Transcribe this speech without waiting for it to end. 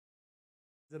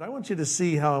I want you to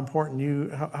see how important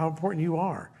you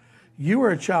are. You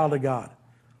are a child of God.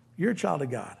 You're a child of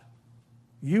God.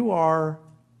 You are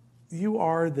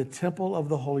the temple of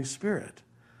the Holy Spirit,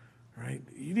 right?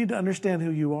 You need to understand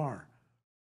who you are.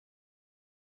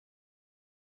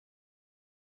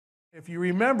 If you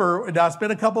remember, now it's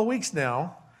been a couple of weeks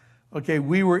now. Okay,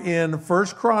 we were in 1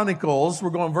 Chronicles. We're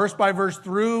going verse by verse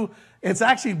through. It's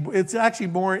actually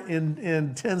more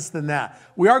intense than that.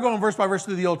 We are going verse by verse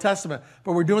through the Old Testament,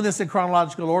 but we're doing this in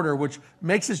chronological order, which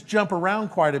makes us jump around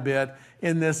quite a bit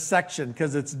in this section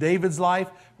because it's David's life.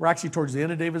 We're actually towards the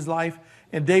end of David's life,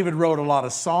 and David wrote a lot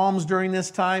of Psalms during this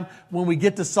time. When we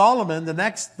get to Solomon, the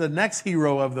next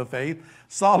hero of the faith,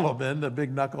 Solomon, the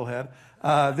big knucklehead,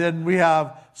 then we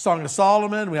have Song of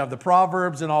Solomon, we have the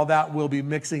Proverbs, and all that will be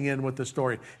mixing in with the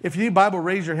story. If you need a Bible,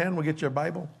 raise your hand. We'll get you a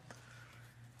Bible.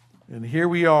 And here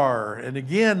we are. And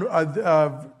again,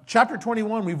 chapter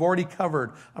 21 we've already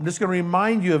covered. I'm just going to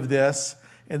remind you of this,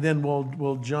 and then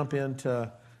we'll jump into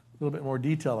a little bit more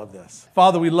detail of this.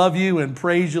 Father, we love you and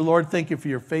praise you, Lord. Thank you for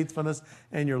your faithfulness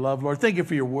and your love, Lord. Thank you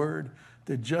for your word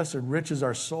that just enriches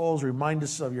our souls. Remind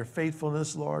us of your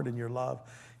faithfulness, Lord, and your love.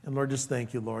 And Lord, just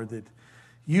thank you, Lord, that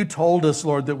you told us,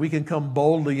 Lord, that we can come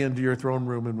boldly into your throne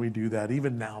room, and we do that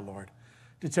even now, Lord.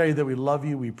 To tell you that we love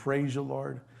you, we praise you,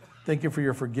 Lord. Thank you for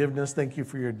your forgiveness. Thank you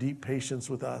for your deep patience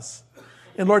with us.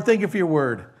 And Lord, thank you for your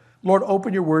word. Lord,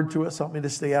 open your word to us. Help me to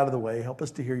stay out of the way. Help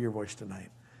us to hear your voice tonight.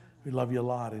 We love you a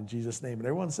lot in Jesus' name. And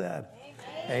everyone said,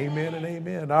 amen and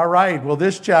amen. All right. Well,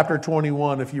 this chapter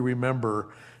 21, if you remember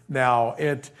now,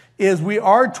 we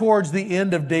are towards the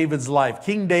end of David's life.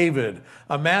 King David,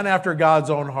 a man after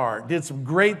God's own heart, did some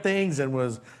great things and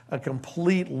was a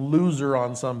complete loser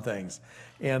on some things.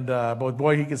 And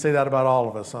boy, he can say that about all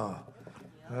of us, huh?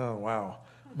 Oh, wow.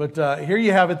 But here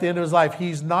you have at the end of his life,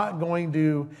 he's going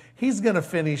to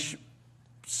finish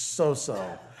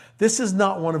so-so. This is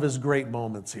not one of his great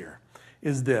moments here,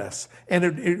 is this.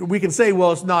 And we can say,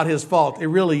 well, it's not his fault. It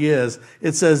really is.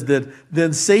 It says that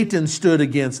then Satan stood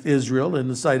against Israel in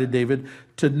the sight of David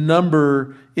to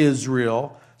number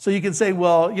Israel. So you can say,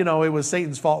 well, it was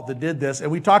Satan's fault that did this.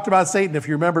 And we talked about Satan, if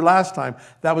you remember last time.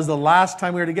 That was the last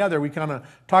time we were together. We kind of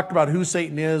talked about who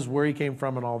Satan is, where he came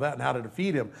from and all that, and how to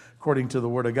defeat him according to the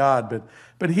Word of God.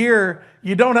 But here,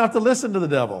 you don't have to listen to the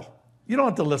devil. You don't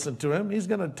have to listen to him. Here's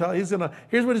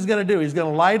what he's going to do. He's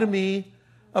going to lie to me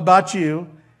about you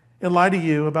and lie to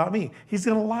you about me. He's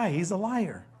going to lie. He's a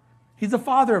liar. He's the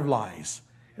father of lies.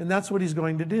 And that's what he's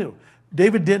going to do.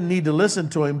 David didn't need to listen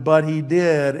to him, but he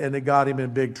did, and it got him in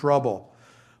big trouble.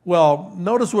 Well,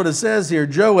 notice what it says here.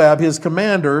 Joab, his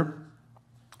commander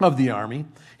of the army,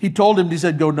 he told him, he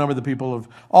said, go number the people of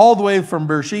all the way from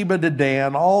Beersheba to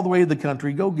Dan, all the way to the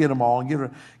country. Go get them all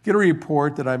and get a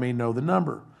report that I may know the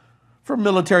number. For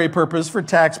military purpose, for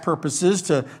tax purposes,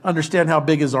 to understand how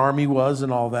big his army was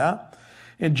and all that.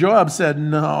 And Joab said,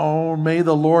 no, may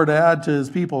the Lord add to his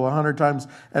people 100 times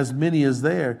as many as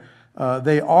they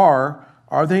are.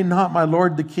 Are they not my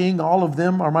lord the king? All of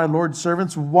them are my lord's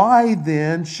servants. Why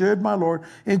then should my lord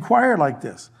inquire like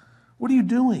this? What are you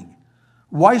doing?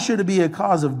 Why should it be a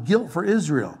cause of guilt for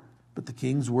Israel? But the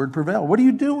king's word prevailed. What are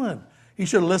you doing? He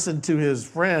should have listened to his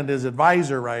friend, his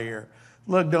advisor right here.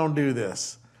 Look, don't do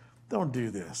this. Don't do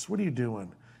this. What are you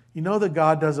doing? You know that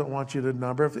God doesn't want you to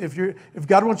number. If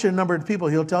God wants you to number people,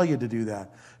 he'll tell you to do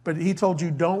that. But he told you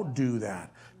don't do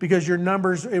that. Because your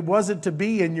numbers, it wasn't to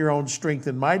be in your own strength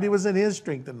and might. It was in his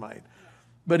strength and might.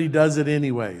 But he does it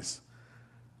anyways.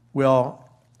 Well,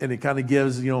 and it kind of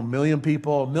gives, a million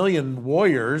people, 1 million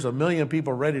warriors, 1 million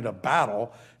people ready to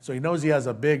battle. So he knows he has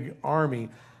a big army.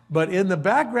 But in the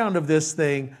background of this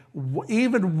thing,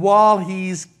 even while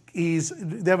they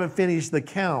haven't finished the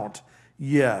count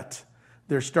yet,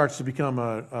 there starts to become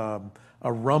a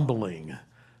rumbling.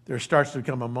 There starts to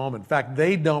become a moment. In fact,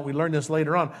 we learn this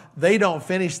later on, they don't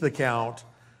finish the count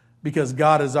because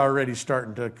God is already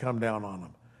starting to come down on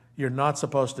them. You're not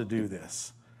supposed to do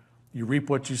this. You reap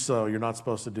what you sow. You're not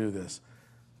supposed to do this.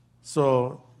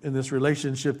 So in this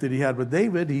relationship that he had with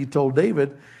David, he told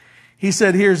David, he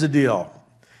said, here's the deal.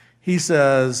 He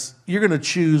says, you're going to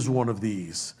choose one of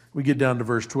these. We get down to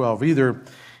verse 12.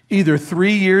 Either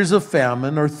 3 years of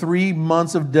famine or 3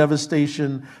 months of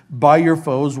devastation by your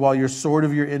foes while your sword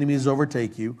of your enemies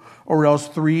overtake you, or else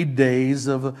 3 days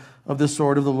of the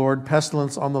sword of the Lord,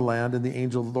 pestilence on the land, and the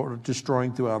angel of the Lord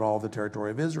destroying throughout all the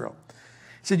territory of Israel.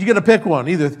 He said, you got to pick one.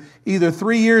 Either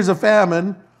 3 years of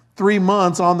famine, 3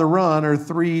 months on the run, or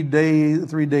 3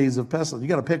 days of pestilence. You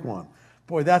got to pick one.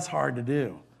 Boy, that's hard to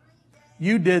do.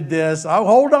 You did this. Oh,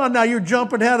 hold on now. You're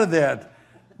jumping ahead of that.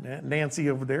 Nancy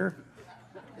over there.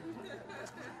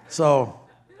 So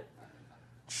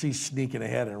she's sneaking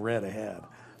ahead and read ahead.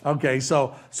 Okay,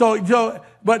 so,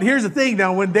 but here's the thing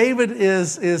now, when David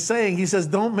is saying, he says,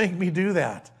 don't make me do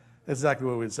that. That's exactly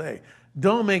what we'd say.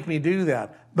 Don't make me do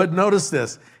that. But notice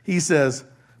this. He says,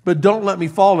 but don't let me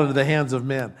fall into the hands of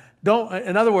men.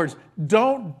 In other words,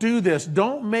 don't do this.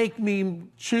 Don't make me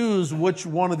choose which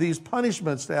one of these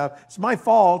punishments to have. It's my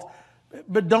fault,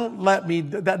 but don't let me,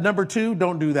 that number 2,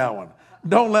 don't do that one.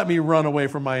 Don't let me run away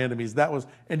from my enemies.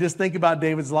 And just think about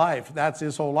David's life. That's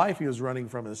his whole life. He was running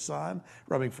from his son,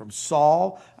 running from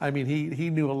Saul. I mean, he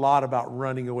knew a lot about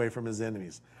running away from his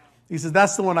enemies. He says,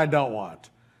 that's the one I don't want.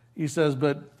 He says,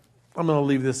 but I'm going to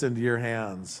leave this into your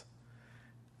hands.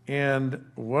 And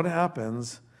what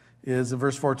happens is in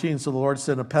verse 14, so the Lord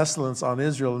sent a pestilence on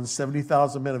Israel, and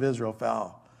 70,000 men of Israel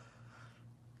fell.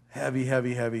 Heavy,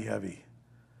 heavy, heavy, heavy.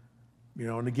 You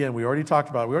know, and again, we already talked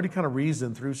about it. We already kind of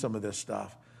reasoned through some of this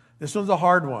stuff. This one's a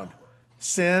hard one.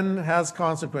 Sin has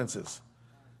consequences.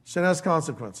 Sin has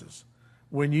consequences.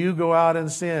 When you go out and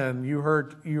sin, you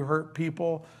hurt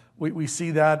people. We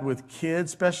see that with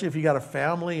kids, especially if you got a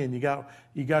family and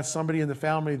you got somebody in the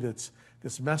family that's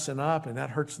messing up, and that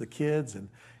hurts the kids, and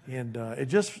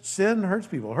sin hurts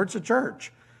people. It hurts the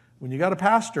church. When you got a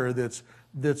pastor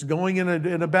that's going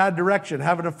in a bad direction,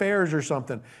 having affairs or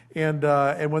something, and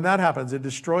when that happens, it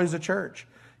destroys the church.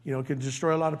 You know, it can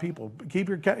destroy a lot of people.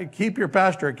 Keep your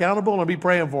pastor accountable and be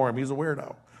praying for him. He's a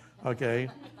weirdo. Okay,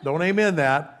 don't amen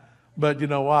that. But you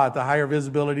know what? The higher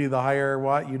visibility, the higher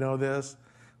what? You know this,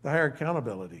 the higher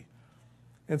accountability.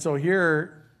 And so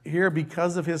here,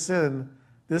 because of his sin,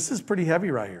 this is pretty heavy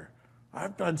right here.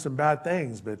 I've done some bad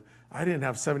things, but I didn't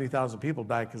have 70,000 people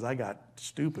die because I got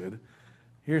stupid.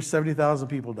 Here's 70,000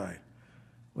 people died.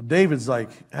 Well, David's like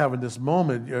having this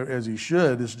moment, as he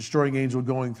should, this destroying angel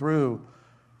going through.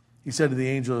 He said to the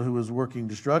angel who was working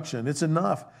destruction, it's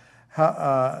enough.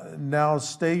 Now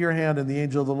stay your hand, and the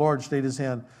angel of the Lord stayed his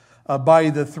hand by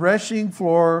the threshing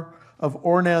floor of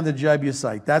Ornan the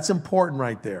Jebusite. That's important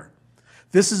right there.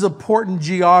 This is important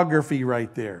geography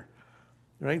right there.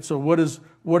 Right? So what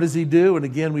does he do? And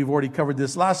again, we've already covered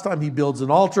this last time. He builds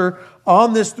an altar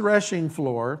on this threshing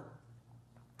floor.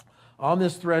 On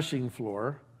this threshing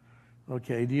floor.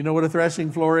 Okay, do you know what a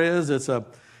threshing floor is? It's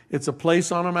a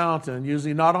place on a mountain,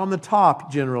 usually not on the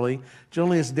top generally.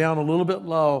 Generally it's down a little bit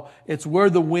low. It's where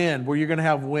you're going to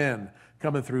have wind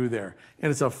coming through there. And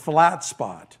it's a flat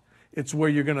spot. It's where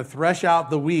you're going to thresh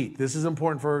out the wheat. This is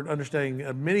important for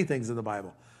understanding many things in the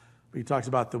Bible. He talks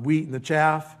about the wheat and the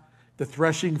chaff, the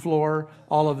threshing floor,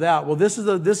 all of that. Well, this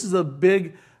is a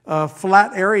big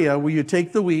flat area where you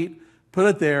take the wheat, put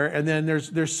it there, and then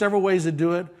there's several ways to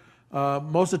do it.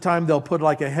 Most of the time they'll put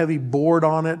like a heavy board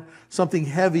on it, something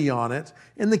heavy on it.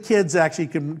 And the kids actually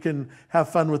can have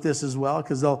fun with this as well,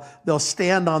 because they'll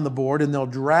stand on the board and they'll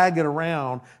drag it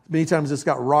around. Many times it's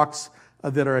got rocks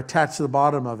that are attached to the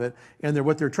bottom of it. And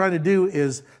what they're trying to do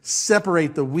is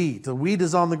separate the wheat. The wheat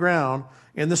is on the ground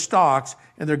and the stalks,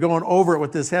 and they're going over it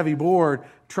with this heavy board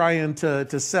trying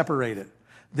to separate it.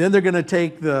 Then they're going to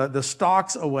take the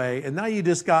stalks away, and now you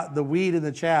just got the wheat and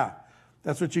the chaff.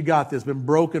 That's what you got that's been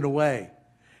broken away.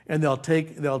 And they'll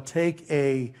take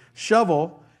a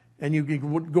shovel, and you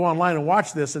can go online and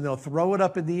watch this, and they'll throw it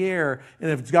up in the air, and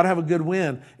it's got to have a good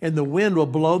wind, and the wind will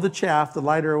blow the chaff, the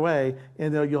lighter, away,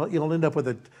 and you'll end up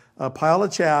with a pile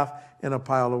of chaff and a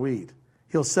pile of wheat.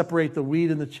 He'll separate the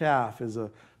wheat and the chaff, is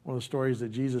one of the stories that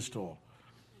Jesus told.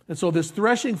 And so this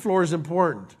threshing floor is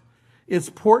important. It's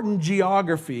important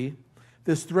geography,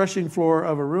 this threshing floor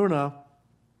of Araunah,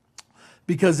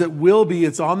 because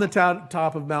it's on the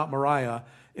top of Mount Moriah.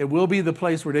 It will be the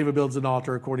place where David builds an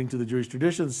altar according to the Jewish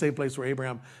tradition, the same place where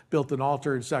Abraham built an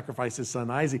altar and sacrificed his son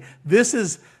Isaac. This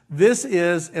is,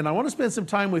 and I want to spend some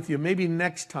time with you, maybe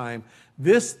next time.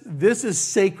 This is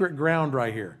sacred ground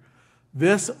right here.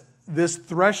 This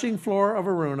threshing floor of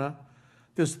Araunah,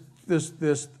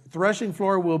 this threshing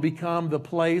floor will become the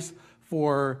place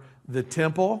for the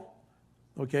temple.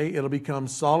 Okay, it'll become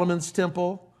Solomon's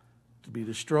temple to be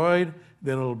destroyed.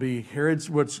 Then it'll be Herod's,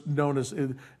 what's known as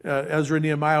Ezra and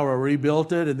Nehemiah will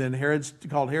rebuilt it, and then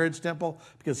called Herod's temple,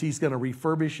 because he's going to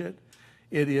refurbish it.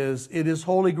 It is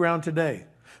holy ground today.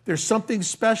 There's something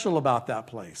special about that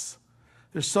place.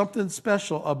 There's something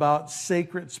special about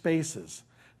sacred spaces.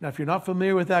 Now, if you're not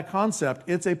familiar with that concept,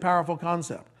 it's a powerful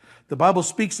concept. The Bible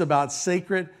speaks about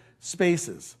sacred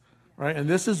spaces. Right? And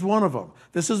this is one of them.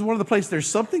 This is one of the places. There's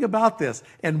something about this.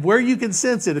 And where you can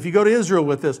sense it, if you go to Israel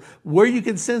with this, where you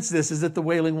can sense this is at the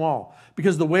Wailing Wall.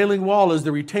 Because the Wailing Wall is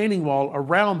the retaining wall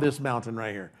around this mountain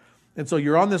right here. And so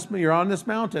you're on this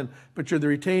mountain, but you're the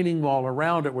retaining wall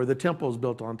around it where the temple is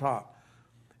built on top.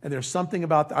 And there's something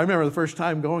about that. I remember the first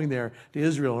time going there to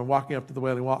Israel and walking up to the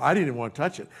Wailing Wall. I didn't even want to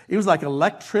touch it. It was like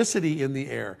electricity in the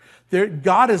air.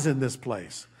 God is in this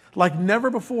place. Like never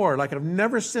before, like I've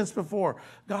never sensed before.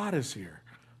 God is here.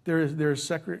 There's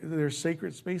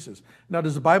sacred spaces. Now,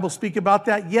 does the Bible speak about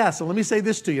that? Yes. And let me say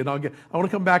this to you, and I want to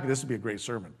come back, and this would be a great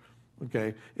sermon.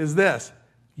 Okay, is this: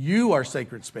 you are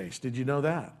sacred space. Did you know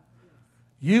that?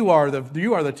 You are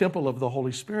the temple of the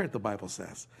Holy Spirit. The Bible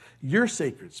says you're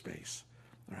sacred space.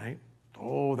 Right?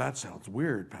 Oh, that sounds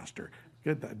weird, Pastor.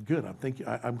 Good.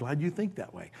 I'm glad you think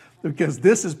that way, because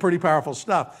this is pretty powerful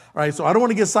stuff. All right, so I don't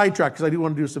want to get sidetracked because I do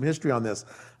want to do some history on this.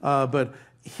 But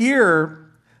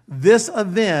here, this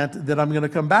event that I'm going to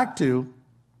come back to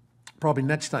probably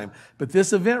next time. But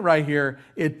this event right here,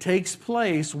 it takes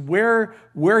place where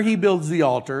he builds the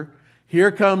altar. Here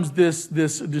comes this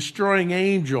destroying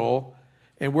angel,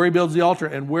 and where he builds the altar,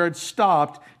 and where it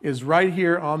stopped is right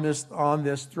here on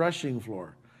this threshing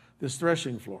floor. This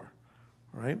threshing floor,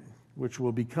 right, which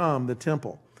will become the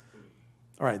temple.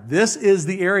 All right, this is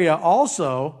the area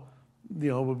also,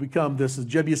 will become, this is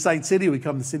Jebusite city, will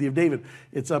become the city of David.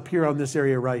 It's up here on this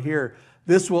area right here.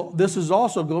 This is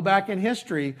also, go back in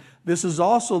history, this is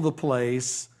also the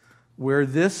place where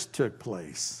this took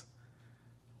place.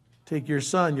 Take your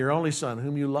son, your only son,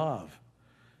 whom you love,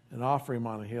 and offer him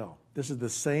on a hill. This is the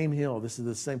same hill. This is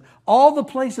the same. All the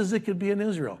places it could be in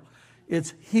Israel.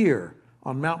 It's here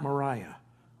on Mount Moriah,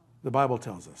 the Bible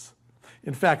tells us.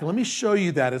 In fact, let me show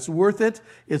you that. It's worth it.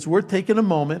 It's worth taking a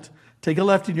moment. Take a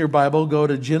left in your Bible. Go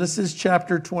to Genesis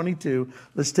chapter 22.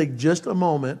 Let's take just a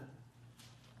moment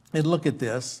and look at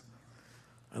this.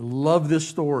 I love this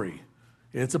story.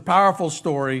 It's a powerful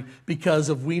story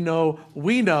because we know,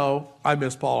 I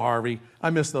miss Paul Harvey.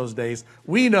 I miss those days.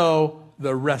 We know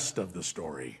the rest of the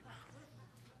story.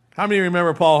 How many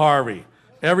remember Paul Harvey?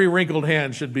 Every wrinkled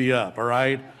hand should be up, all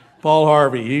right? Paul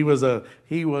Harvey, he was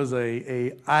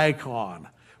a icon.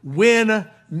 When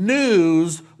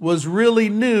news was really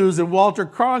news, and Walter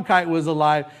Cronkite was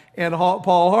alive, and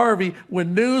Paul Harvey,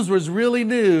 when news was really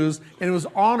news, and it was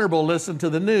honorable to listen to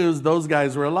the news, those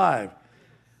guys were alive.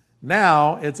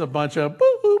 Now it's a bunch of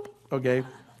boop, boop. Okay.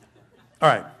 All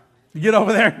right. You get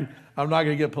over there. I'm not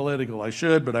going to get political. I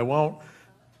should, but I won't.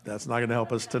 That's not going to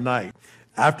help us tonight.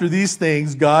 After these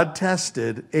things, God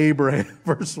tested Abraham,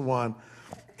 verse 1.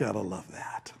 Gotta love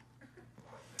that.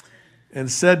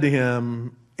 And said to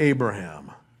him,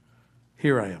 Abraham,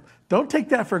 here I am. Don't take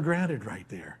that for granted right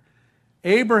there.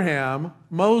 Abraham,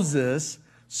 Moses,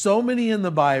 so many in the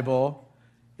Bible.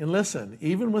 And listen,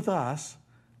 even with us,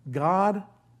 God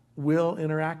will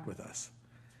interact with us.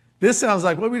 This sounds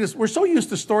like we're so used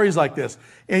to stories like this.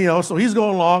 And so he's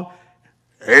going along,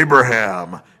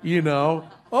 Abraham,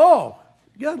 oh,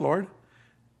 yeah, Lord.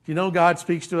 God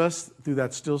speaks to us through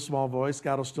that still small voice.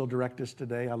 God will still direct us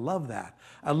today. I love that.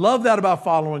 I love that about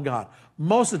following God.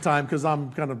 Most of the time, because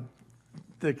I'm kind of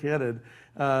thick-headed,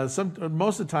 most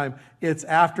of the time, it's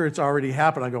after it's already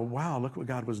happened. I go, wow, look what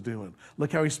God was doing.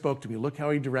 Look how he spoke to me. Look how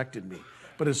he directed me.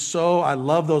 But I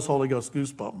love those Holy Ghost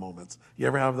goosebump moments. You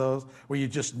ever have those? Where you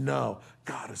just know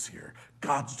God is here.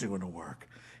 God's doing a work.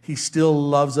 He still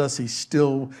loves us. He's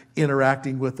still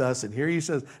interacting with us. And here he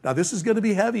says, now this is going to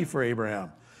be heavy for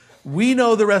Abraham. We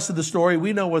know the rest of the story.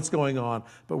 We know what's going on.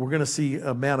 But we're going to see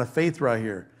a man of faith right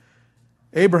here.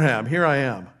 Abraham, here I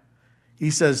am. He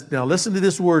says, now listen to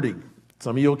this wording.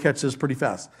 Some of you will catch this pretty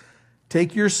fast.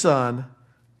 Take your son,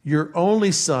 your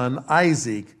only son,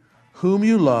 Isaac, whom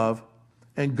you love,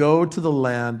 and go to the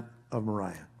land of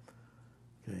Moriah.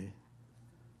 Okay.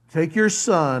 Take your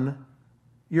son,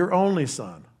 your only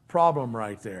son. Problem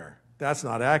right there. That's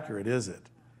not accurate, is it?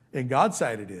 In God's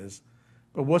sight it is.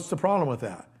 But what's the problem with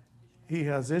that? He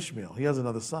has Ishmael. He has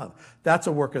another son. That's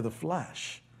a work of the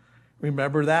flesh.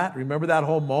 Remember that? Remember that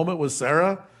whole moment with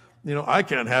Sarah? I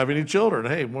can't have any children.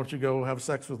 Hey, won't you go have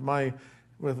sex with my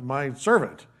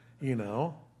servant?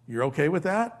 You're okay with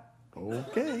that?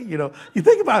 Okay. You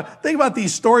think about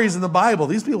these stories in the Bible.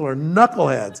 These people are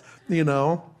knuckleheads,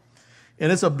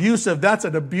 And it's abusive. That's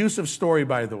an abusive story,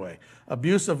 by the way.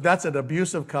 That's an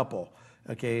abusive couple.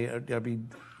 Okay. I mean,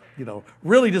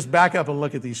 really just back up and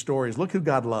look at these stories. Look who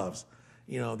God loves.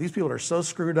 These people are so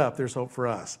screwed up, there's hope for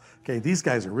us. Okay, these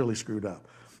guys are really screwed up.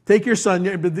 Take your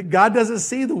son, but God doesn't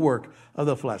see the work of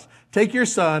the flesh. Take your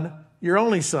son, your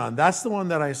only son. That's the one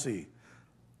that I see.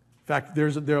 In fact,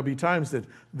 there'll be times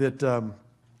that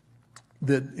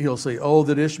he'll say, oh,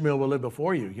 that Ishmael will live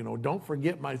before you. Don't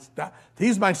forget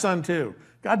he's my son too.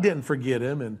 God didn't forget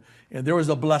him, and there was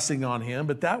a blessing on him,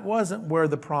 but that wasn't where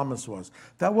the promise was.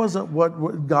 That wasn't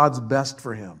what God's best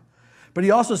for him. But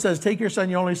he also says, take your son,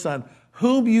 your only son,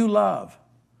 whom you love.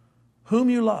 Whom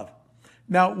you love.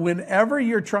 Now, whenever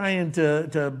you're trying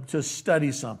to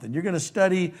study something, you're going to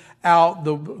study out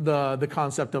the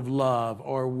concept of love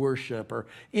or worship or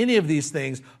any of these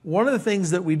things. One of the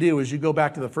things that we do is you go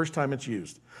back to the first time it's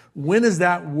used. When is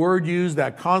that word used,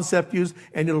 that concept used?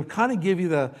 And it'll kind of give you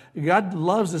God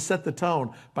loves to set the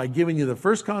tone by giving you the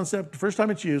first concept, the first time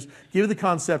it's used, give you the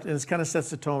concept, and it kind of sets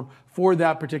the tone for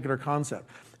that particular concept.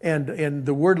 And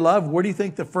the word love, where do you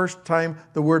think the first time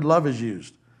the word love is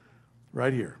used?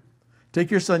 Right here. Take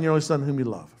your son, your only son, whom you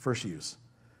love. First use,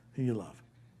 whom you love.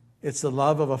 It's the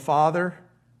love of a father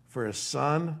for his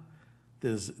son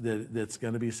that's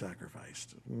going to be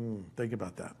sacrificed. Think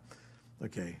about that.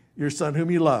 Okay, your son whom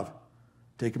you love.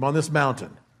 Take him on this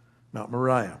mountain, Mount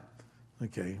Moriah.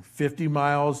 Okay, 50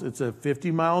 miles. It's a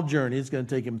 50-mile journey. It's going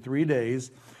to take him 3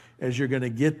 days as you're going to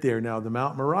get there. Now, the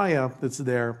Mount Moriah that's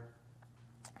there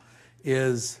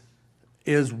is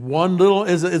a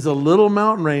little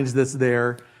mountain range that's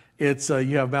there. It's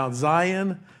you have Mount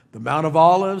Zion, the Mount of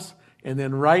Olives, and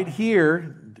then right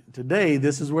here today,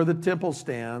 this is where the temple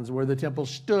stands, where the temple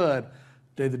stood,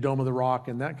 the Dome of the Rock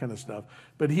and that kind of stuff.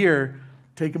 But here,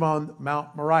 take them on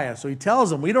Mount Moriah. So he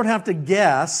tells them, we don't have to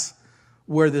guess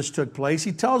where this took place.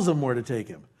 He tells them where to take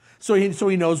him. So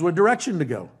he knows what direction to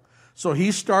go. So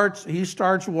he starts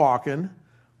walking,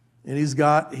 and he's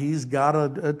got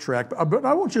a trek. But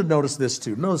I want you to notice this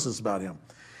too. Notice this about him.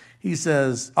 He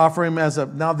says, offer him as a,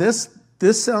 now this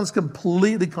sounds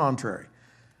completely contrary.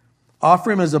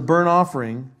 Offer him as a burnt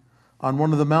offering on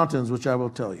one of the mountains, which I will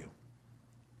tell you.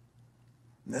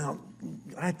 Now,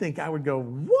 I think I would go,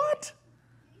 what?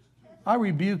 I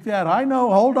rebuke that. I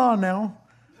know, hold on now.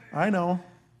 I know.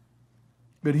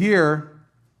 But here,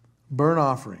 burnt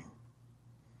offering.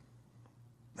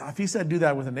 Now, if he said do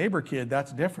that with a neighbor kid,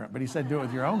 that's different. But he said do it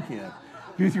with your own kid.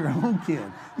 Do it with your own kid,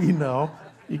 you know.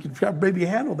 You can maybe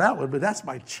handle that one, but that's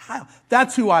my child.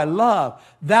 That's who I love.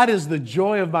 That is the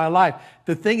joy of my life.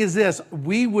 The thing is this,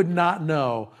 we would not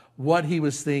know what he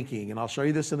was thinking, and I'll show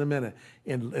you this in a minute,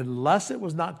 unless it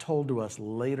was not told to us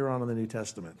later on in the New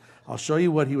Testament. I'll show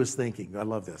you what he was thinking. I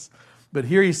love this. But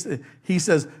here he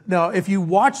says, now if you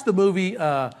watch the movie,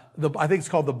 I think it's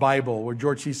called The Bible, where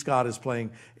George C. Scott is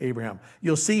playing Abraham,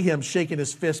 you'll see him shaking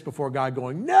his fist before God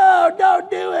going, no, don't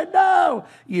do it, no,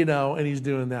 you know, and he's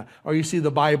doing that. Or you see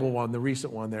the Bible one, the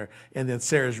recent one there, and then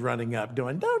Sarah's running up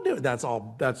doing, don't do it.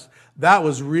 That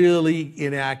was really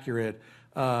inaccurate.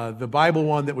 The Bible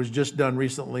one that was just done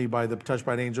recently by the Touched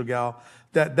by an Angel gal,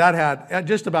 that had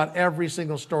just about every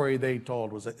single story they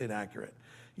told was inaccurate.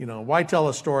 You know, why tell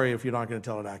a story if you're not going to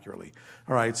tell it accurately?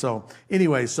 All right, so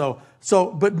anyway,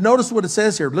 but notice what it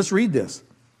says here. Let's read this.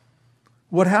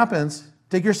 What happens,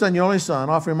 take your son, your only son,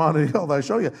 offer him on the hill that I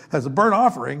show you, as a burnt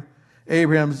offering.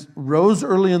 Abraham rose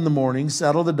early in the morning,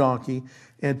 saddled the donkey,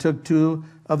 and took 2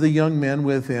 of the young men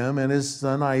with him and his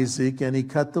son Isaac, and he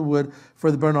cut the wood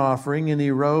for the burnt offering, and he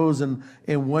rose and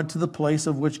went to the place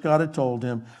of which God had told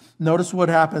him. Notice what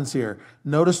happens here.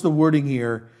 Notice the wording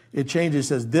here. It changes. It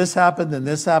says this happened, then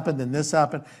this happened, then this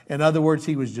happened. In other words,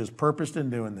 he was just purposed in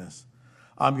doing this.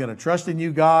 I'm going to trust in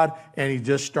you, God, and he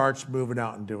just starts moving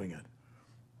out and doing it.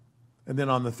 And then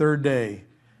on the 3rd day,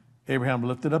 Abraham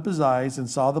lifted up his eyes and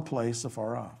saw the place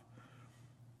afar off.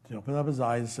 He opened up his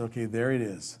eyes and said, okay, there it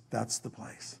is. That's the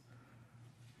place.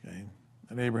 Okay.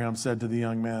 And Abraham said to the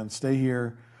young man, stay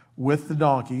here with the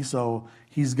donkey. So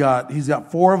he's got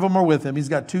 4 of them are with him. He's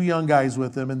got 2 young guys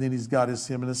with him, and then he's got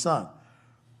him and his son.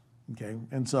 Okay,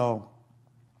 and so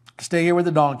stay here with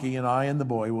the donkey, and I and the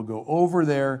boy will go over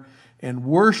there and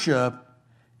worship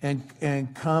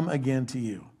and come again to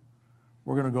you.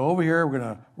 We're going to go over here. We're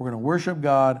going to worship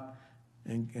God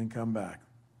and come back.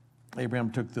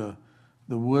 Abraham took the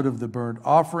wood of the burnt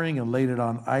offering and laid it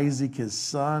on Isaac, his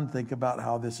son. Think about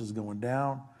how this is going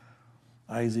down.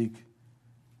 Isaac,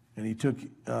 and he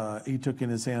took in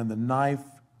his hand the knife,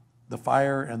 the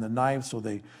fire and the knife. So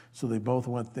they both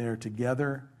went there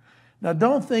together. Now,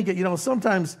 don't think it,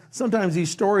 sometimes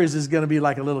these stories is going to be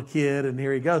like a little kid and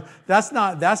here he goes. That's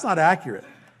not accurate.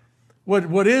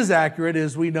 What is accurate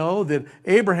is we know that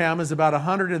Abraham is about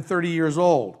 130 years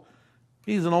old.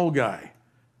 He's an old guy.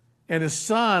 And his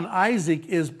son, Isaac,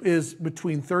 is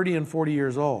between 30 and 40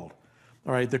 years old.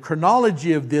 All right, the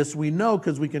chronology of this we know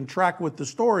because we can track with the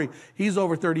story. He's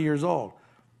over 30 years old.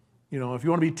 If you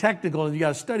want to be technical and you got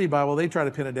to study Bible, they try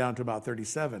to pin it down to about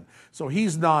 37. So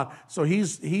he's not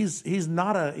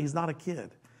a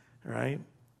kid. All right?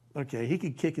 Okay, he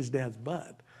could kick his dad's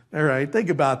butt. All right, think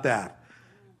about that.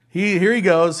 Here he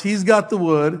goes. He's got the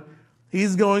wood.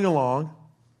 He's going along.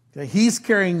 Okay, he's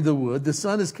carrying the wood. The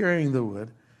son is carrying the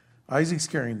wood. Isaac's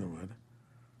carrying the wood.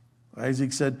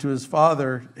 Isaac said to his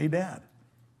father, hey, Dad,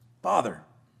 Father,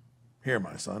 Here,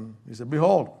 my son. He said,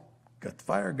 behold, got the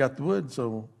fire, got the wood,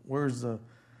 so where's the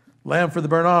lamb for the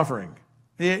burnt offering?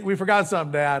 Hey, we forgot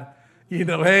something, Dad.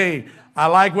 Hey, I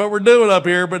like what we're doing up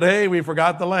here, but hey, we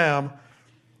forgot the lamb.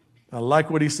 I like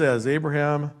what he says.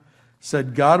 Abraham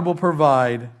said, God will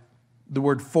provide. The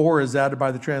word for is added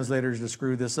by the translators to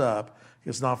screw this up.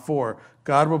 It's not for.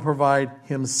 God will provide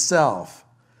himself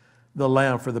the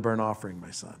lamb for the burnt offering,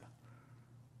 my son.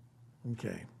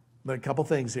 Okay, but a couple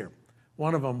things here.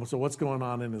 One of them, so what's going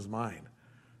on in his mind?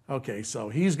 Okay, so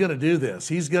he's going to do this.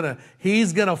 He's going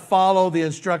to follow the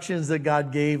instructions that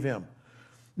God gave him.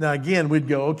 Now, again, we'd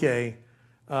go, okay,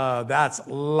 that's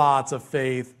lots of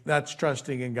faith. That's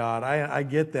trusting in God. I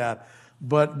get that.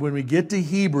 But when we get to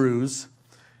Hebrews,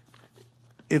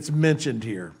 it's mentioned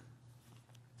here.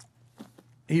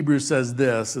 Hebrews says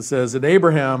this. It says that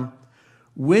Abraham,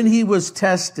 when he was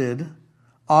tested,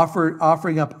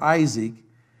 offering up Isaac,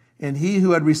 and he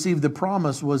who had received the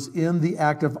promise was in the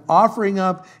act of offering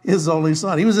up his only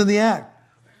son. He was in the act.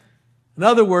 In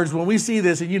other words, when we see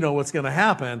this, and you know what's going to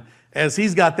happen, as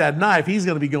he's got that knife, he's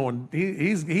going to be going,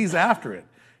 he's after it.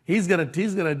 He's going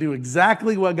to do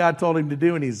exactly what God told him to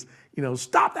do, and he's,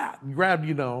 stop that. Grab,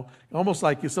 almost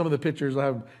like some of the pictures I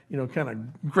have, kind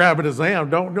of grabbing his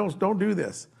hand. Don't do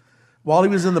this. While he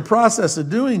was in the process of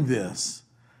doing this,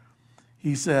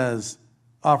 he says,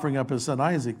 offering up his son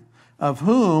Isaac, of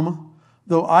whom,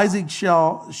 though Isaac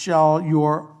shall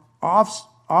your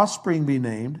offspring be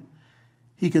named,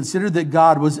 he considered that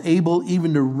God was able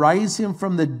even to rise him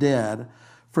from the dead,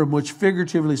 from which,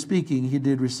 figuratively speaking, he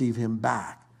did receive him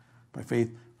back. By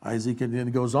faith, Isaac, and then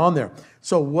it goes on there.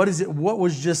 So what is it? What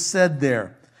was just said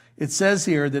there? It says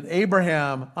here that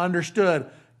Abraham understood,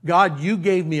 God, you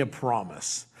gave me a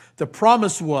promise. The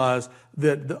promise was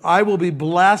that I will be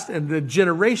blessed and the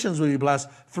generations will be blessed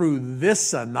through this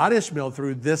son, not Ishmael,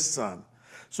 through this son.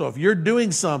 So if you're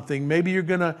doing something, maybe you're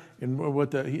going to, in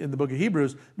the book of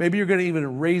Hebrews, maybe you're going to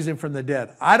even raise him from the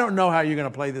dead. I don't know how you're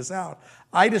going to play this out.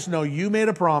 I just know you made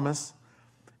a promise,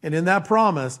 and in that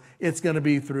promise, it's going to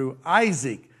be through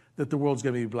Isaac that the world's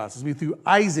going to be blessed. It's going to be through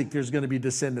Isaac there's going to be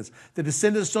descendants. The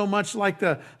descendants so much like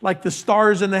the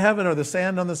stars in the heaven or the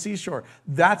sand on the seashore.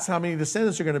 That's how many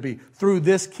descendants are going to be through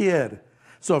this kid.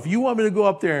 So if you want me to go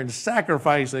up there and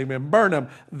sacrifice him and burn him,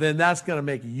 then that's going to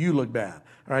make you look bad.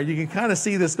 All right, you can kind of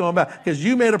see this going back because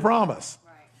you made a promise.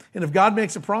 Right. And if God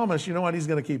makes a promise, you know what? He's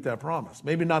going to keep that promise.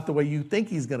 Maybe not the way you think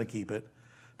he's going to keep it,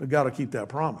 but God will keep that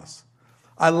promise.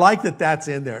 I like that that's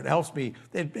in there. It helps me.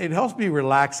 It helps me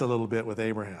relax a little bit with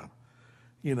Abraham,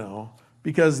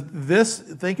 because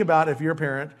think about, if you're a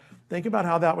parent, think about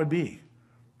how that would be.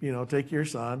 Take your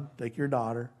son, take your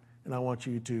daughter, and I want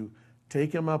you to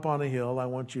take them up on a hill. I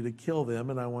want you to kill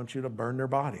them, and I want you to burn their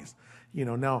bodies.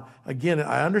 Now, again,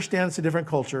 I understand it's a different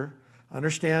culture. I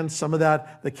understand some of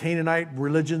that, the Canaanite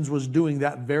religions was doing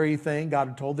that very thing. God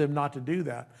had told them not to do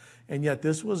that. And yet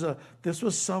this was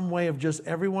some way of just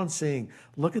everyone saying,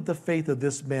 look at the faith of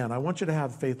this man. I want you to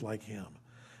have faith like him,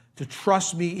 to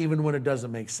trust me even when it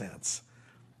doesn't make sense.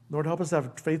 Lord, help us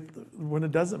have faith when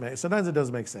it doesn't make sense. Sometimes it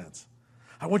doesn't make sense.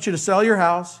 I want you to sell your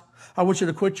house. I want you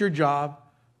to quit your job.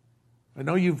 I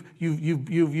know you've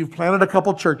planted a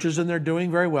couple churches and they're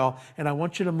doing very well, and I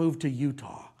want you to move to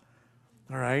Utah.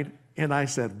 All right? And I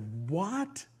said,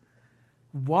 what?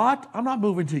 What? I'm not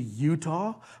moving to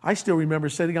Utah. I still remember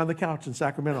sitting on the couch in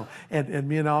Sacramento, and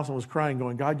me and Allison was crying,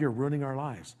 going, God, you're ruining our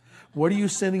lives. What are you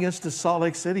sending us to Salt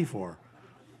Lake City for?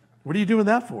 What are you doing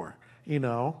that for?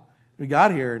 We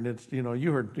got here, and it's,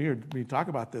 you heard me talk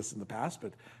about this in the past,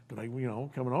 but I,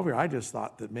 coming over here, I just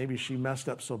thought that maybe she messed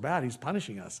up so bad, he's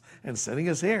punishing us and sending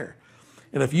us here.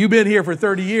 And if you've been here for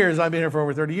 30 years, I've been here for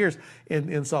over 30 years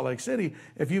in Salt Lake City.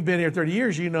 If you've been here 30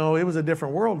 years, it was a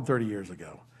different world 30 years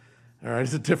ago. All right,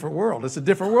 it's a different world. It's a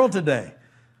different world today.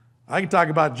 I can talk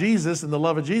about Jesus and the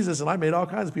love of Jesus, and I made all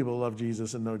kinds of people love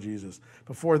Jesus and know Jesus.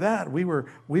 Before that, we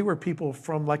were people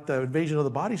from like the Invasion of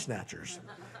the Body Snatchers.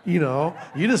 You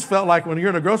just felt like when you're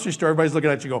in a grocery store, everybody's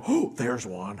looking at you, go, oh, there's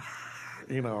one.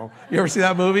 You ever see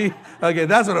that movie? Okay,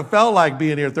 that's what it felt like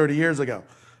being here 30 years ago.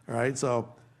 All right,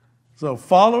 so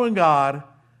following God,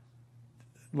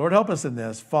 Lord help us in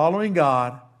this, following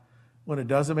God when it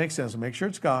doesn't make sense. Make sure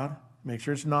it's God. Make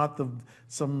sure it's not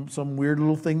some weird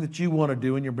little thing that you want to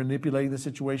do and you're manipulating the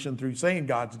situation through saying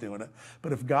God's doing it.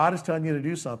 But if God is telling you to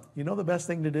do something, the best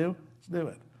thing to do is do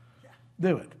it.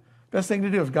 Do it. Best thing to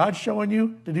do. If God's showing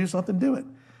you to do something, do it.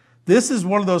 This is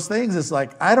one of those things. It's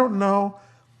like, I don't know.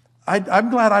 I'm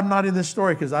glad I'm not in this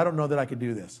story because I don't know that I could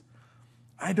do this.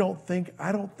 I don't think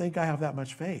I have that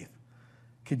much faith.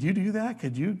 Could you do that?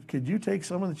 Could you take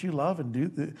someone that you love and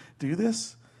do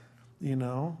this?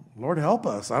 Lord help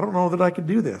us. I don't know that I could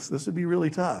do this. This would be really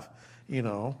tough,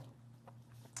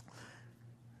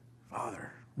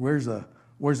 Father,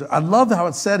 I love how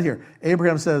it's said here.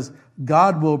 Abraham says,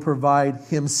 God will provide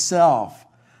himself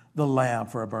the lamb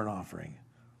for a burnt offering.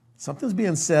 Something's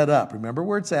being set up. Remember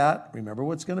where it's at. Remember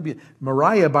what's going to be.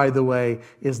 Moriah, by the way,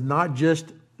 is not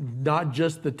just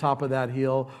the top of that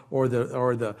hill or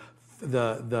the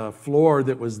floor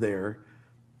that was there.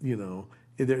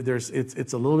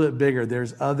 It's a little bit bigger.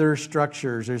 There's other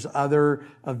structures. There's other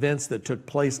events that took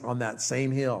place on that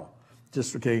same hill.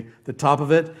 The top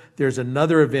of it. There's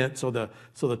another event. So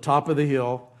the top of the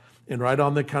hill, and right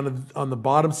on the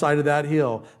bottom side of that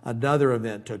hill, another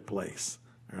event took place.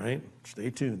 All right, stay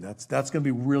tuned. That's going to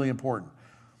be really important.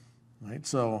 All right,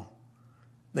 so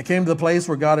they came to the place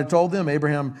where God had told them.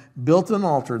 Abraham built an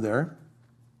altar there,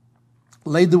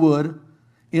 laid the wood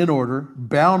in order,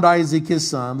 bound Isaac his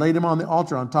son, laid him on the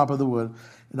altar on top of the wood,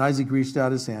 and Isaac reached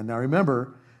out his hand. Now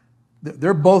remember,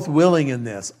 they're both willing in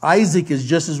this. Isaac is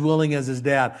just as willing as his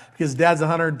dad, because dad's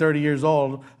 130 years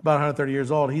old, about 130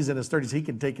 years old. He's in his 30s. He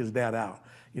can take his dad out.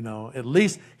 At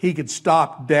least he could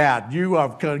stop Dad. You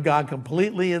have gone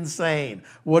completely insane.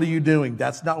 What are you doing?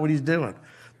 That's not what he's doing.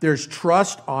 There's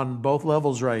trust on both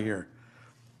levels right here.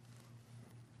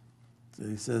 So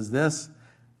he says this,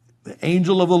 the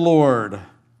angel of the Lord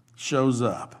shows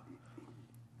up.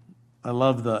 I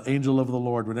love the angel of the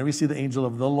Lord. Whenever you see the angel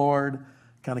of the Lord,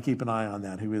 kind of keep an eye on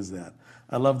that. Who is that?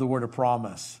 I love the word of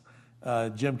promise.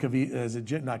 Not Jim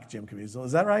Caviezel.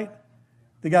 Is that right?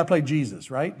 The guy played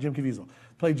Jesus, right? Jim Caviezel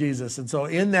played Jesus. And so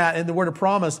in the word of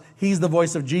promise, he's the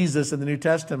voice of Jesus in the New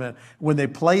Testament. When they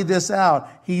play this out,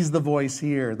 he's the voice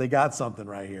here. They got something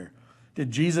right here. Did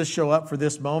Jesus show up for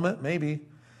this moment? Maybe.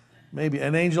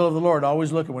 An angel of the Lord.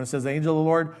 Always look at when it says angel of the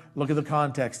Lord, look at the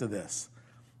context of this.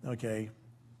 Okay.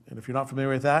 And if you're not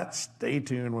familiar with that, stay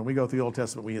tuned. When we go through the Old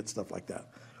Testament, we hit stuff like that.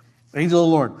 Angel of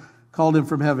the Lord called him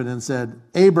from heaven and said,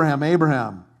 Abraham,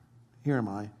 Abraham, here am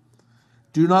I.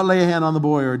 Do not lay a hand on the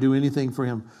boy or do anything for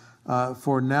him.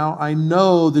 For now I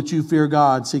know that you fear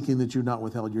God, seeking that you have not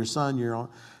withheld your son,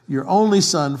 your only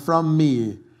son, from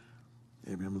me.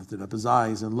 Abraham lifted up his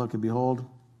eyes and looked, and behold,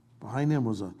 behind him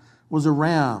was a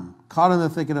ram caught in the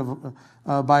thicket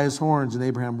by his horns. And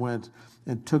Abraham went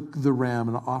and took the ram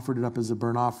and offered it up as a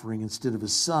burnt offering instead of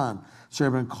his son. So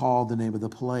Abraham called the name of the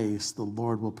place, the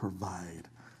Lord will provide.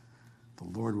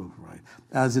 The Lord will provide.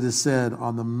 As it is said,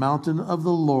 on the mountain of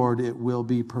the Lord it will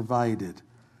be provided.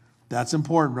 That's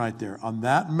important right there. On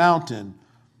that mountain,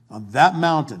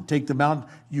 take the mountain.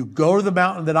 You go to the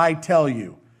mountain that I tell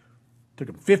you. Took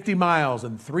them 50 miles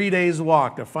and 3 days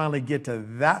walk to finally get to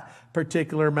that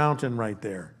particular mountain right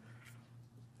there.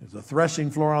 There's a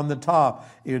threshing floor on the top.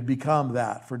 It would become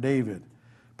that for David.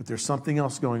 But there's something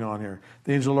else going on here.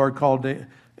 The angel of the Lord called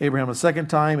Abraham a second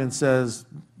time and says,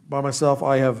 by myself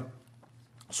I have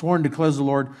sworn, declares the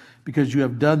Lord, because you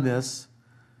have done this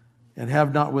and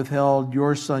have not withheld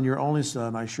your son, your only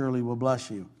son, I surely will bless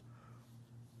you.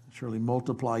 Surely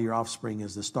multiply your offspring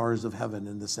as the stars of heaven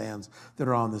and the sands that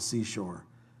are on the seashore.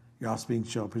 Your offspring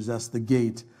shall possess the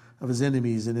gate of his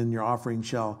enemies, and in your offering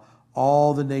shall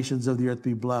all the nations of the earth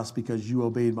be blessed, because you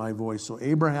obeyed my voice. So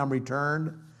Abraham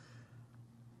returned.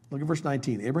 Look at verse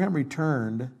 19. Abraham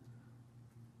returned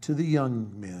to the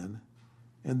young men,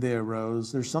 and they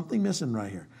arose. There's something missing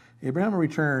right here. Abraham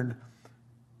returned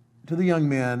to the young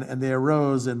men, and they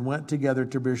arose and went together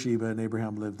to Beersheba, and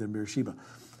Abraham lived in Beersheba.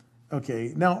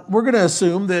 Okay, now we're going to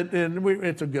assume that, and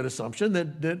it's a good assumption,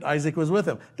 that Isaac was with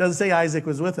him. It doesn't say Isaac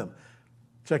was with him.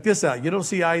 Check this out. You don't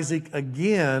see Isaac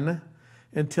again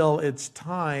until it's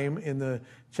time in the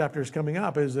chapters coming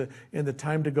up, in the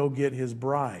time to go get his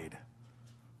bride.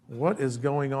 What is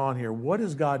going on here? What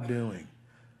is God doing?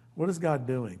 What is God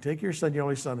doing? Take your son, your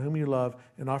only son, whom you love,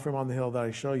 and offer him on the hill that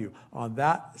I show you. On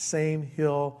that same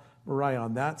hill, Moriah,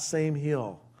 on that same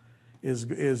hill is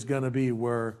going to be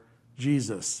where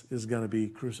Jesus is going to be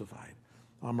crucified,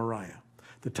 on Moriah.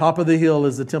 The top of the hill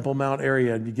is the Temple Mount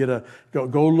area, and you get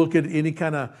go look at any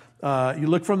kind of you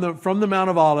look from the Mount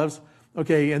of Olives,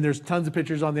 okay, and there's tons of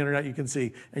pictures on the internet you can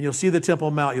see, and you'll see the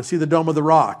Temple Mount, you'll see the Dome of the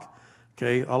Rock.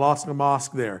 Okay, Al-Aqsa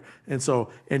Mosque there. And so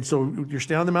you're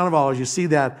standing on the Mount of Olives, you see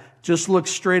that, just look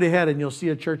straight ahead and you'll see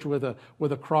a church with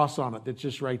a cross on it that's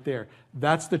just right there.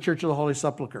 That's the Church of the Holy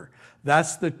Sepulchre.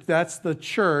 That's the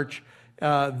church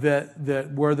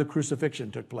that where the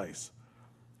crucifixion took place.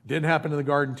 Didn't happen in the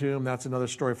Garden Tomb. That's another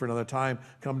story for another time.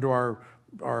 Come to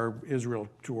our Israel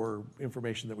tour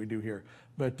information that we do here.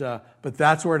 But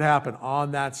that's where it happened,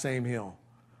 on that same hill.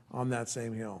 On that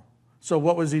same hill. So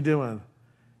what was he doing?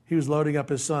 He was loading up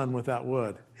his son with that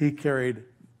wood. He carried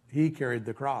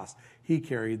the cross. He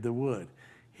carried the wood.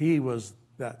 He was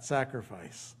that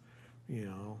sacrifice, you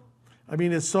know. I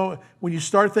mean, it's so, when you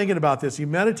start thinking about this, you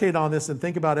meditate on this and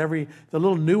think about the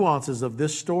little nuances of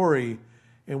this story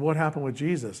and what happened with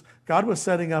Jesus. God was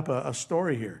setting up a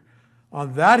story here.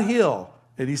 On that hill,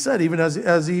 and he said, even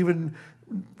as he even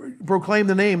proclaimed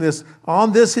the name,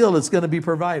 on this hill it's going to be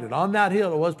provided. On that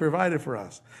hill it was provided for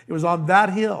us. It was on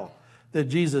that hill that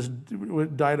Jesus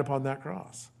died upon that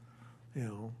cross. You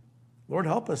know, Lord,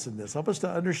 help us in this. Help us to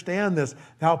understand this,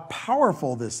 how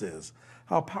powerful this is.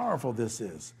 How powerful this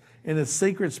is. In its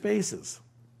sacred spaces.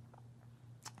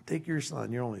 Take your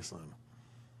son, your only son.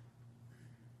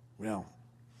 Well,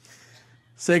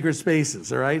 sacred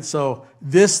spaces, all right? So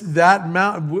that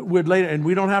mountain would later, and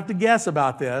we don't have to guess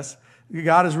about this.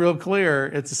 God is real clear.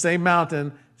 It's the same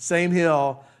mountain, same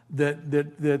hill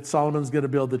that Solomon's going to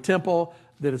build the temple,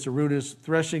 that it's a ruinous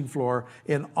threshing floor.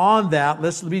 And on that,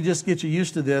 let me just get you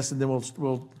used to this, and then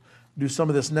we'll do some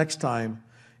of this next time,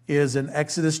 is in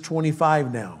Exodus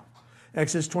 25 now.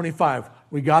 Exodus 25.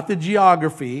 We got the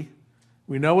geography.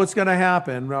 We know what's going to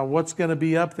happen. Now, what's going to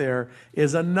be up there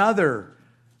is another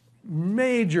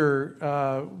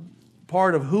major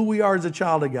part of who we are as a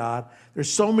child of God.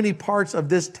 There's so many parts of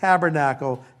this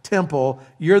tabernacle, temple.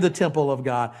 You're the temple of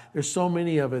God. There's so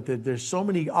many of it that there's so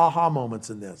many aha moments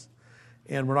in this.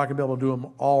 And we're not going to be able to do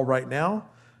them all right now,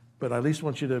 but I at least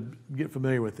want you to get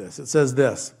familiar with this. It says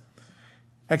this,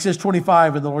 Exodus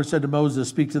 25, and the Lord said to Moses,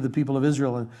 speak to the people of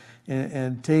Israel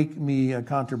and take me a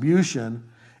contribution.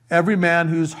 Every man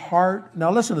whose heart,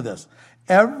 now listen to this,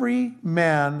 every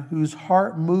man whose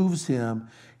heart moves him,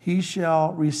 he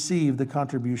shall receive the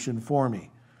contribution for me.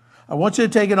 I want you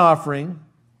to take an offering.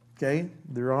 Okay,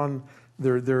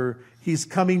 he's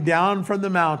coming down from the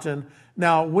mountain.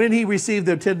 Now, when he received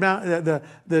the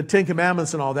Ten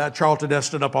Commandments and all that, Charlton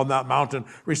Eston up on that mountain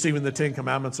receiving the Ten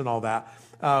Commandments and all that,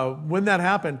 when that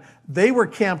happened, they were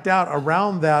camped out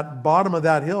around that bottom of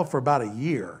that hill for about a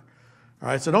year. All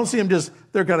right, so don't see them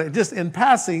they're kind of just in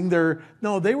passing.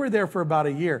 They were there for about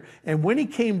a year. And when he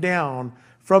came down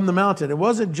from the mountain, it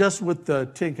wasn't just with the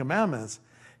Ten Commandments.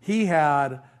 He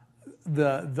had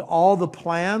all the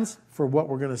plans for what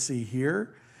we're going to see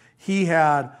here. He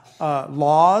had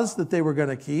laws that they were going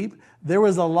to keep. There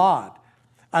was a lot.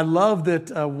 I love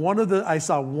that I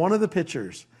saw one of the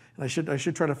pictures, and I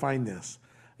should try to find this.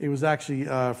 It was actually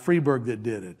Freeburg that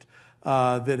did it.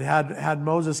 That had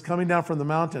Moses coming down from the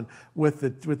mountain with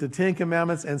the Ten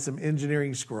Commandments and some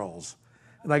engineering scrolls.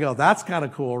 And I go, that's kind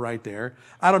of cool right there.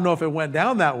 I don't know if it went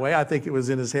down that way. I think it was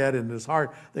in his head and his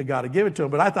heart that God had given it to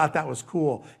him. But I thought that was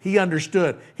cool. He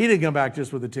understood. He didn't come back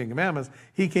just with the Ten Commandments.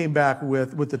 He came back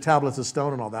with the tablets of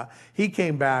stone and all that. He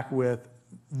came back with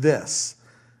this.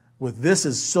 This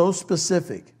is so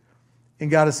specific.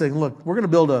 And God is saying, look, we're going to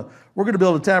build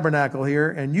a tabernacle here,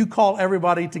 and you call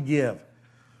everybody to give.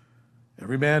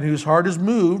 Every man whose heart is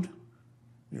moved,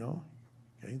 okay,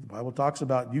 the Bible talks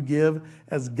about you give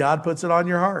as God puts it on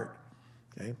your heart.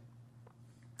 Okay.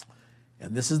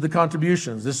 And this is the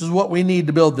contributions. This is what we need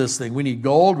to build this thing. We need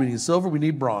gold, we need silver, we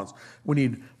need bronze. We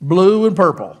need blue and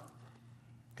purple.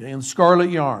 Okay, and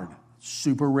scarlet yarn.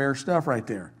 Super rare stuff right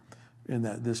there in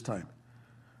this time.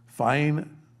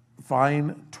 Fine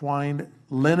twined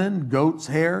linen, goat's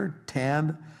hair,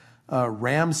 tanned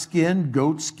ram skin,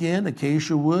 goat skin,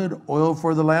 acacia wood, oil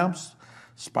for the lamps,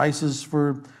 spices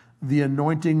for the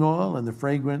anointing oil and the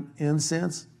fragrant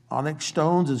incense, onyx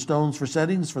stones and stones for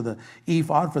settings, for the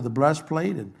ephod, for the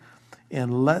breastplate,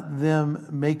 and let them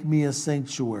make me a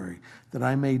sanctuary, that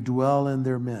I may dwell in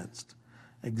their midst.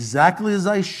 Exactly as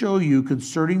I show you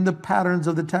concerning the patterns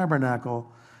of the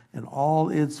tabernacle and all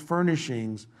its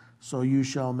furnishings, so you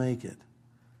shall make it.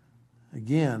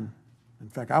 Again, in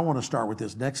fact, I want to start with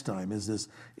this next time, is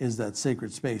that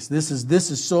sacred space. This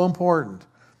is so important.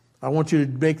 I want you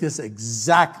to make this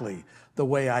exactly the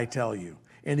way I tell you.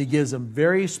 And he gives them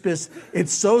very specific.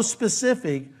 It's so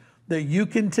specific that you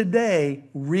can today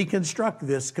reconstruct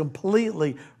this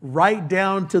completely, right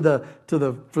down for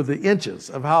the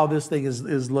inches of how this thing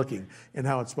is looking and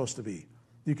how it's supposed to be.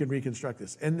 You can reconstruct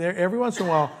this. And every once in a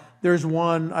while, there's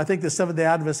one, I think the Seventh-day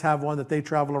Adventists have one that they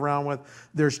travel around with.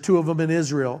 There's two of them in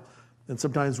Israel. And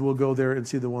sometimes we'll go there and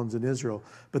see the ones in Israel.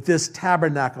 But this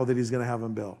tabernacle that he's going to have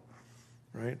them build.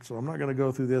 Right? So I'm not going to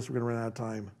go through this. We're going to run out of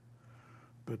time.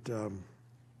 But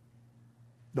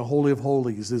the Holy of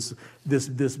Holies,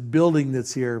 this building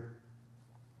that's here,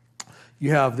 you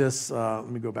have this, let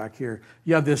me go back here.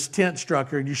 You have this tent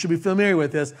structure, and you should be familiar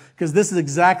with this, because this is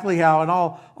exactly how, and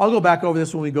I'll go back over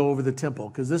this when we go over the temple,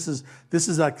 because this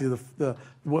is actually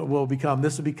what will become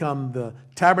the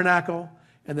tabernacle,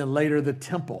 and then later the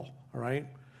temple. All right?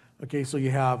 Okay, so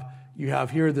you have You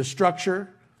have here the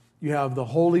structure. You have the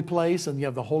holy place, and you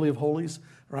have the Holy of Holies,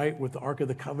 right, with the Ark of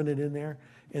the Covenant in there.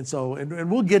 And so,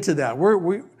 and we'll get to that.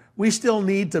 We still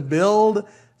need to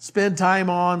spend time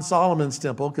on Solomon's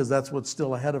temple, because that's what's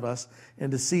still ahead of us,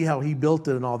 and to see how he built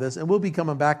it and all this. And we'll be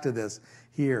coming back to this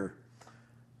here.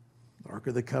 Ark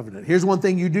of the Covenant. Here's one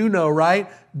thing you do know, right?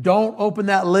 Don't open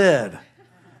that lid.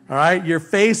 All right? Your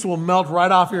face will melt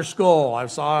right off your skull. I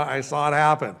saw it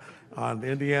happen on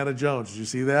Indiana Jones. Did you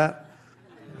see that?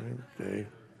 Okay.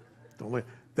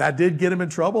 That did get him in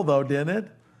trouble, though, didn't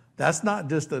it? That's not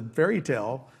just a fairy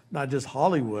tale, not just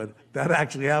Hollywood. That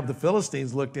actually have the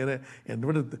Philistines looked in it, and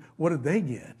what did they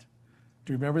get?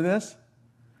 Do you remember this?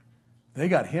 They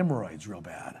got hemorrhoids real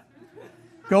bad.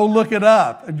 Go look it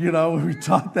up. And, we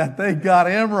taught that they got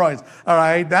hemorrhoids. All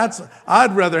right,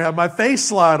 I'd rather have my face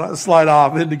slide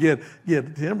off than to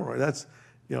get hemorrhoids. That's,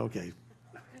 okay.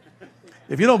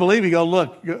 If you don't believe me, go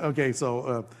look. Okay,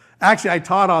 so actually I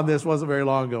taught on this, wasn't very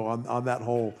long ago, on that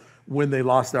whole when they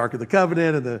lost the Ark of the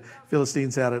Covenant and the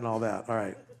Philistines had it and all that. All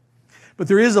right. But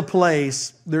there is a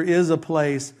place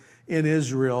in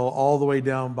Israel all the way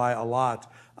down by Elat,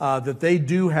 that they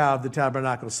do have the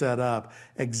tabernacle set up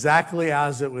exactly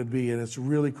as it would be. And it's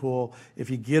really cool if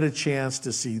you get a chance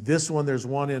to see this one.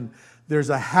 There's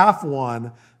a half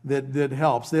one that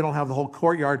helps. They don't have the whole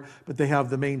courtyard, but they have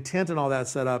the main tent and all that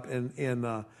set up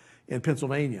in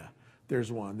Pennsylvania.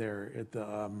 There's one there at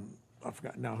the, I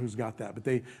forgot now who's got that,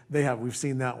 but we've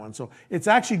seen that one. So it's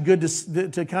actually good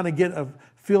to kind of get a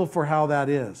feel for how that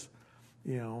is,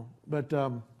 But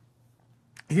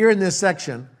here in this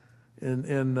section, and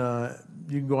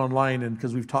you can go online, and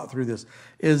because we've taught through this,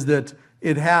 is that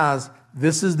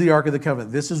this is the Ark of the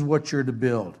Covenant. This is what you're to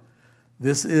build.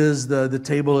 This is the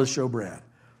table of showbread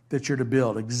that you're to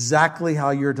build, exactly how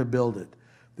you're to build it.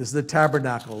 This is the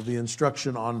tabernacle, the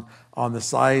instruction on the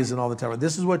size and all the tabernacle.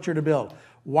 This is what you're to build.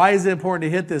 Why is it important to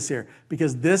hit this here?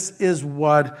 Because there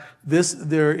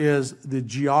is the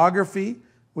geography,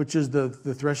 which is the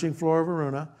threshing floor of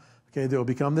Araunah. Okay, that will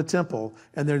become the temple,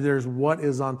 and there's what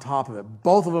is on top of it.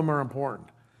 Both of them are important.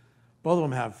 Both of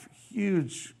them have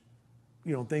huge,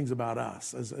 things about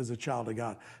us as a child of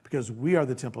God, because we are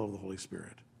the temple of the Holy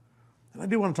Spirit. And I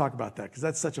do want to talk about that, because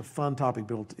that's such a fun topic,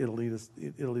 but it'll lead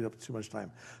up to too much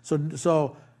time.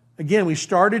 So again, we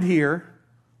started here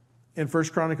in 1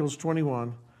 Chronicles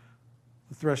 21,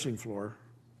 the threshing floor,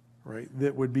 right?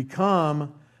 That would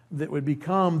become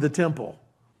the temple.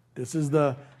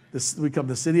 This become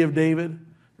the city of David,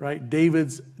 right?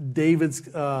 David's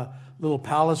little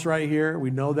palace right here.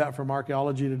 We know that from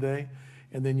archaeology today.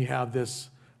 And then you have this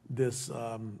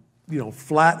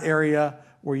flat area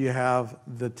where you have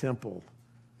the temple.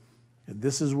 And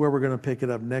this is where we're going to pick it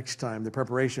up next time, the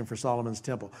preparation for Solomon's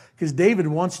temple. Because David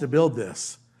wants to build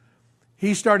this.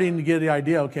 He's starting to get the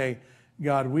idea, okay,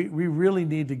 God, we really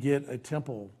need to get a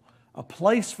temple, a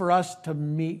place for us to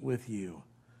meet with you.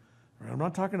 I'm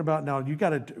not talking about now, we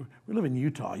live in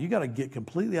Utah. You got to get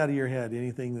completely out of your head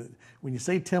when you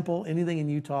say temple, anything in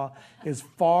Utah is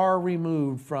far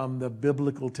removed from the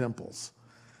biblical temples.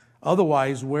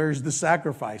 Otherwise, where's the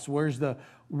sacrifice? Where's the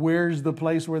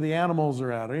place where the animals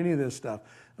are at, or any of this stuff?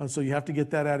 And so you have to get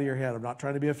that out of your head. I'm not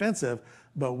trying to be offensive,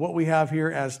 but what we have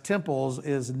here as temples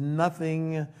is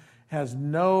nothing, has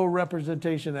no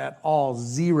representation at all,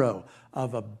 zero,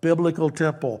 of a biblical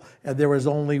temple. And there was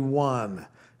only one.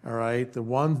 All right, the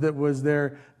one that was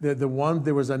there, there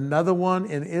was another one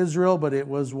in Israel, but it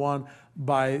was one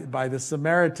by the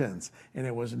Samaritans, and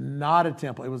it was not a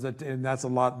temple. And that's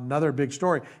another big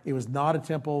story. It was not a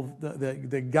temple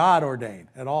that God ordained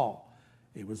at all.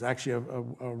 It was actually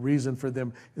a reason for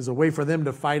them, is a way for them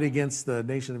to fight against the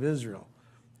nation of Israel.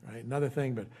 Right, another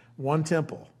thing, but one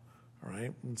temple. All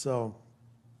right, and so,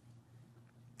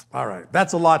 all right,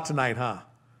 that's a lot tonight, huh?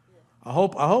 I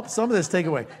hope some of this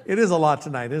takeaway. It is a lot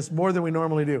tonight. It's more than we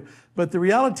normally do. But the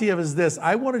reality of it is this.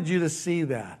 I wanted you to see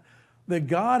that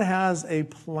God has a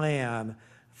plan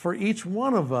for each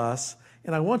one of us.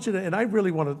 And I want you to, and I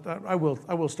really want to, I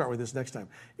will start with this next time,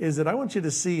 is that I want you to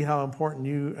see how important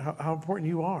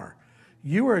you are.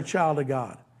 You are a child of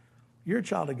God. You're a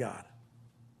child of God.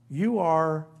 You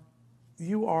are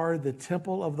the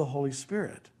temple of the Holy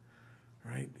Spirit,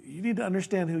 right? You need to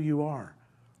understand who you are.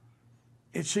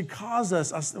 It should cause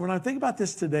us, when I think about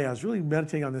this today, I was really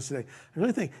meditating on this today, I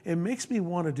really think it makes me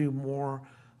want to do more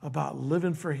about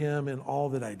living for Him in all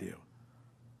that I do.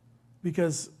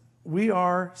 Because we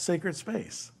are sacred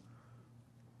space.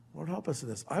 Lord, help us in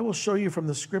this. I will show you from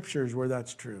the scriptures where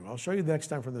that's true. I'll show you the next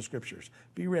time from the scriptures.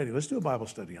 Be ready. Let's do a Bible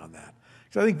study on that.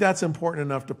 Because I think that's important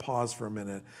enough to pause for a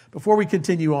minute. Before we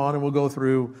continue on, and we'll go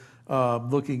through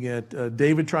looking at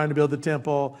David trying to build the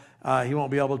temple. He won't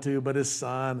be able to, but his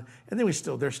son. And then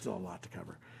there's still a lot to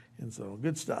cover. And so,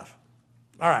 good stuff.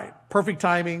 All right, perfect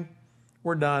timing.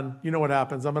 We're done. You know what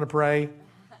happens. I'm going to pray.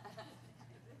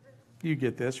 You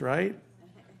get this, right?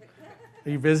 Are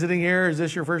you visiting here? Is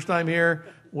this your first time here?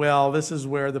 Well, this is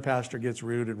where the pastor gets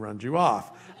rude and runs you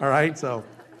off. All right, so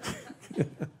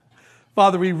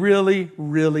Father, we really,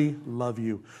 really love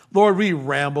you. Lord, we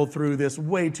rambled through this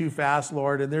way too fast,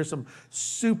 Lord, and there's some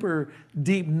super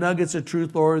deep nuggets of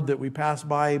truth, Lord, that we passed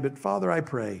by. But Father, I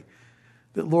pray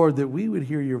that, Lord, that we would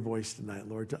hear your voice tonight,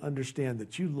 Lord, to understand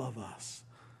that you love us,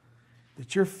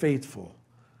 that you're faithful.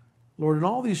 Lord, in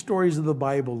all these stories of the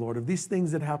Bible, Lord, of these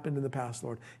things that happened in the past,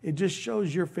 Lord, it just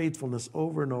shows your faithfulness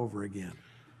over and over again.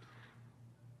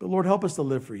 But Lord, help us to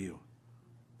live for you.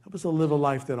 Help us to live a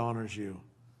life that honors you.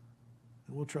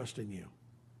 And we'll trust in you.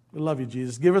 We love you,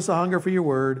 Jesus. Give us a hunger for your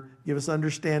word. Give us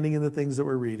understanding in the things that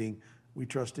we're reading. We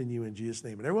trust in you in Jesus'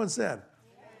 name. And everyone said,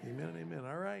 amen and amen.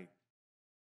 All right.